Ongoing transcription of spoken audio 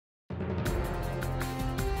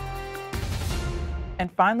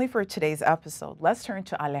And finally, for today's episode, let's turn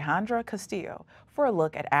to Alejandra Castillo for a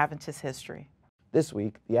look at Adventist history. This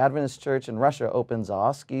week, the Adventist Church in Russia opens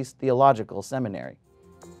Zaoksky Theological Seminary.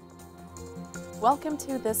 Welcome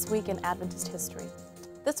to This Week in Adventist History.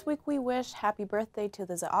 This week we wish happy birthday to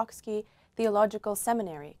the Zaoksky Theological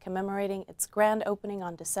Seminary, commemorating its grand opening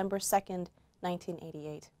on December 2nd,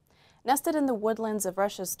 1988. Nested in the woodlands of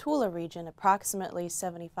Russia's Tula region, approximately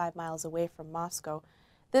 75 miles away from Moscow,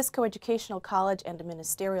 this coeducational college and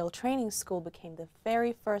ministerial training school became the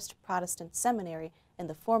very first Protestant seminary in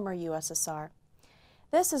the former USSR.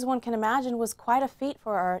 This, as one can imagine, was quite a feat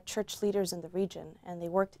for our church leaders in the region, and they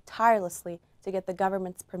worked tirelessly to get the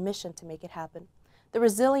government's permission to make it happen. The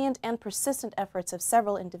resilient and persistent efforts of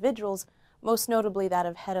several individuals, most notably that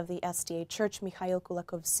of head of the SDA Church, Mikhail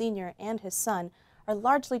Kulakov Sr. and his son, are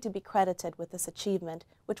largely to be credited with this achievement,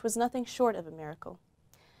 which was nothing short of a miracle.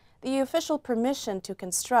 The official permission to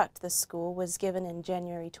construct this school was given in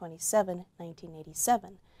January 27,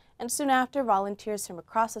 1987, and soon after, volunteers from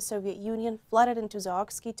across the Soviet Union flooded into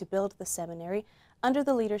Zaoksky to build the seminary under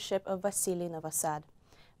the leadership of Vasily Novosad.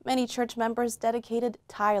 Many church members dedicated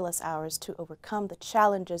tireless hours to overcome the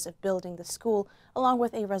challenges of building the school along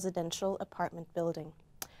with a residential apartment building.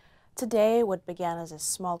 Today, what began as a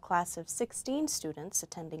small class of 16 students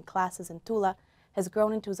attending classes in Tula has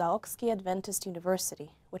grown into Zaoksky Adventist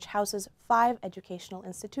University, which houses 5 educational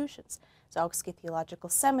institutions: Zaoksky Theological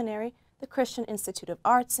Seminary, the Christian Institute of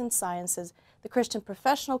Arts and Sciences, the Christian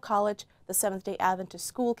Professional College, the Seventh-day Adventist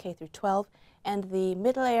School K-12, and the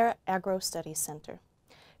Middle-Air Agro-Studies Center.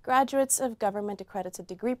 Graduates of government-accredited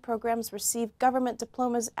degree programs receive government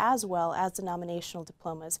diplomas as well as denominational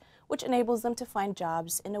diplomas, which enables them to find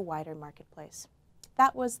jobs in a wider marketplace.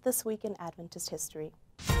 That was This Week in Adventist History.